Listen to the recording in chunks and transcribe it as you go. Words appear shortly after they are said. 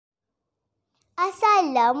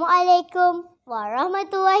Assalamualaikum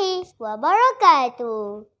warahmatullahi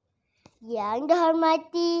wabarakatuh. Yang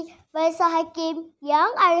dihormati Bahasa Hakim yang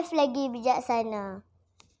arif lagi bijaksana,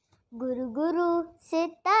 guru-guru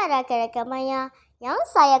serta rakan-rakan maya yang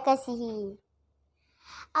saya kasihi.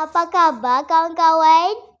 Apa khabar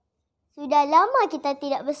kawan-kawan? Sudah lama kita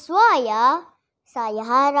tidak bersua ya. Saya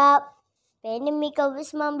harap pandemik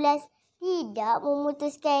COVID-19 tidak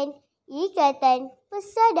memutuskan ikatan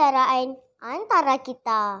persaudaraan antara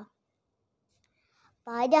kita.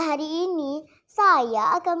 Pada hari ini,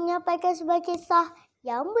 saya akan menyampaikan sebuah kisah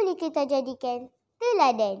yang boleh kita jadikan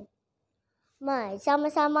teladan. Mari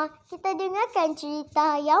sama-sama kita dengarkan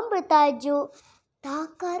cerita yang bertajuk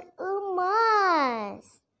Takar Emas.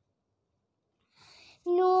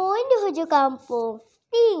 Nun di hujung kampung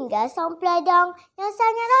tinggal seorang peladang yang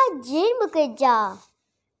sangat rajin bekerja.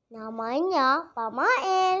 Namanya Pak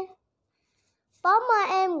Mael. Pak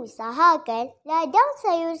Mael mengusahakan ladang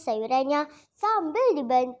sayur-sayurannya sambil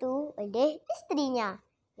dibantu oleh isterinya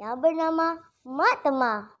yang bernama Mak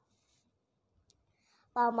Temah.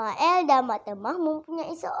 Pak Mael dan Mak Temah mempunyai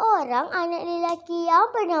seorang anak lelaki yang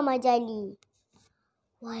bernama Jali.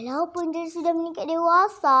 Walaupun dia sudah meningkat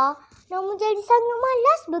dewasa, namun Jali sangat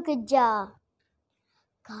malas bekerja.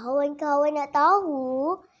 Kawan-kawan nak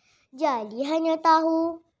tahu, Jali hanya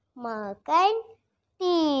tahu makan,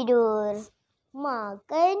 tidur.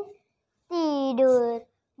 Makan, tidur.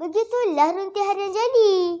 Begitulah runting harian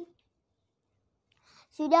Jali.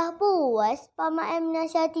 Sudah puas Pak Mael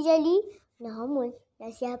menasihati Jali, namun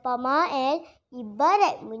nasihat Pak Mael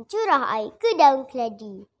ibarat mencurah air ke daun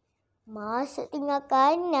keladi. Masuk tengah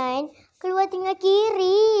kanan, keluar tengah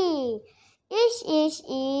kiri. Ish, ish,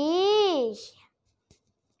 ish.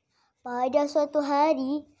 Pada suatu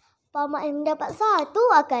hari, Pak Mael mendapat satu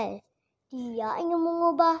akal. Dia ingin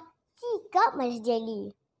mengubah sikap malas Jali.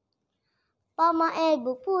 Pak Mael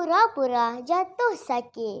berpura-pura jatuh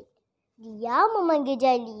sakit. Dia memanggil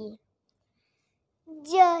Jali.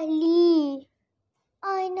 Jali,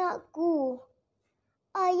 anakku.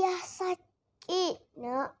 Ayah sakit,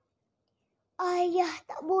 nak. Ayah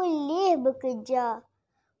tak boleh bekerja.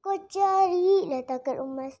 Kau carilah takar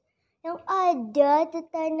emas yang ada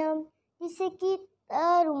tertanam di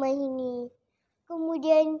sekitar rumah ini.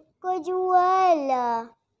 Kemudian kau juallah,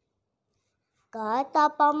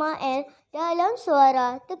 kata Pak Mael dalam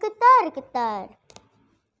suara tergetar-getar.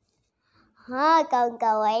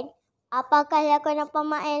 Kawan-kawan, apakah lakonan Pak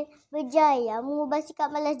Mael berjaya mengubah sikap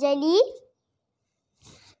malas Jali?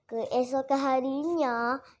 Keesokan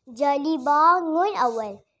harinya, Jali bangun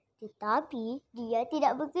awal. Tetapi dia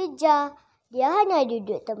tidak bekerja. Dia hanya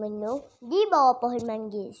duduk termenung di bawah pohon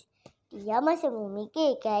manggis. Dia masih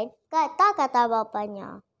memikirkan kata-kata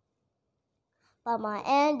bapanya. Pak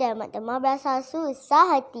Mael dan Mak Temah berasa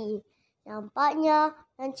susah hati. Nampaknya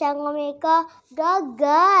rancangan mereka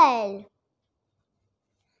gagal.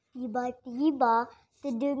 Tiba-tiba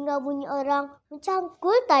terdengar bunyi orang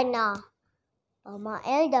mencangkul tanah. Pak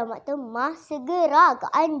Mael dan Mak Temah segera ke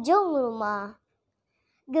anjung rumah.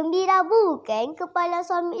 Gembira bukan kepala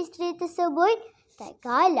suami isteri tersebut tak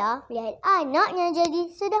kala melihat anaknya Jali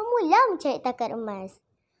sudah mula mencari takar emas.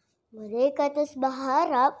 Mereka terus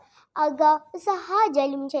berharap agar usaha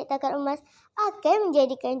Jali mencari takar emas akan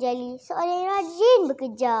menjadikan Jali seorang yang rajin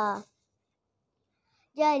bekerja.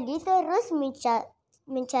 Jali terus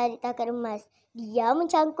mencari takar emas. Dia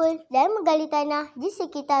mencangkul dan menggali tanah di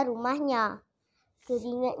sekitar rumahnya.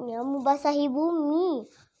 Keringatnya membasahi bumi.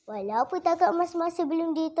 Walaupun takar emas masih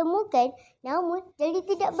belum ditemukan, namun Jali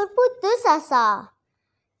tidak berputus asa.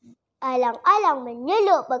 Alang-alang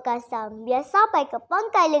menyeluk perkasan biar sampai ke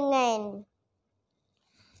pangkal lengan.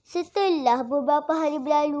 Setelah beberapa hari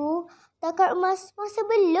berlalu, takar emas masih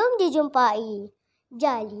belum dijumpai.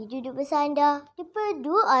 Jali duduk bersandar di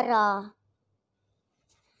kedua arah.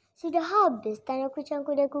 Sudah habis tanah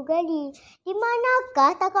kucangku dan kugali. Di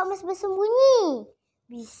manakah takar emas bersembunyi?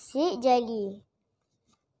 Bisik Jali.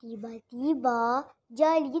 Tiba-tiba,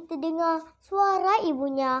 Jali terdengar suara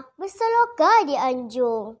ibunya berseloka di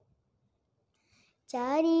anjung.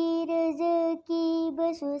 Cari rezeki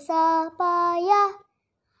bersusah payah,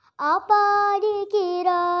 apa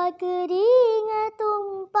dikira keringat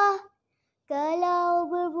tumpah. Kalau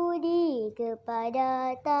berbudi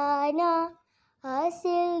kepada tanah,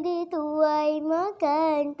 hasil dituai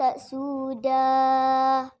makan tak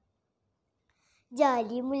sudah.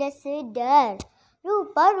 Jali mula sedar.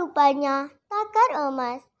 Rupa-rupanya takar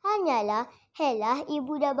emas hanyalah helah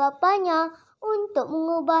ibu dan bapanya untuk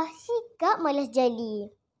mengubah sikap malas Jali.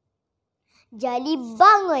 Jali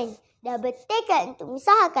bangun dan bertekad untuk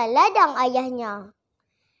mengusahakan ladang ayahnya.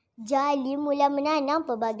 Jali mula menanam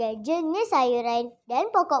pelbagai jenis sayuran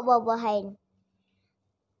dan pokok buah-buahan.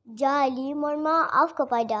 Jali mohon maaf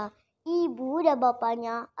kepada ibu dan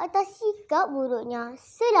bapanya atas sikap buruknya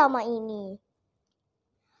selama ini.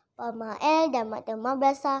 Pak Mael dan Mak Temah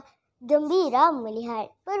berasa gembira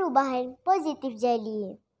melihat perubahan positif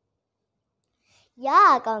Jali.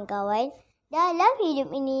 Ya kawan-kawan, dalam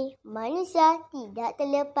hidup ini manusia tidak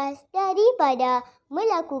terlepas daripada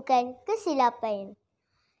melakukan kesilapan.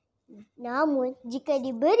 Namun, jika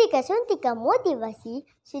diberikan suntikan motivasi,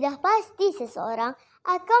 sudah pasti seseorang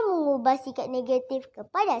akan mengubah sikap negatif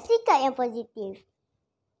kepada sikap yang positif.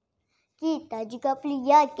 Kita juga perlu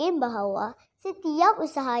yakin bahawa setiap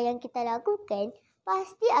usaha yang kita lakukan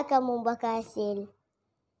pasti akan membuahkan hasil.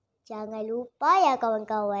 Jangan lupa ya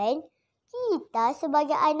kawan-kawan, kita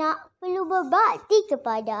sebagai anak perlu berbakti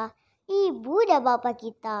kepada ibu dan bapa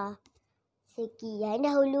kita. Sekian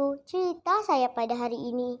dahulu cerita saya pada hari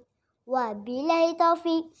ini. Wabillahi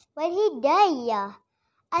taufiq wal hidayah.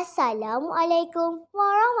 Assalamualaikum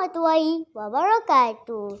warahmatullahi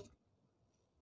wabarakatuh.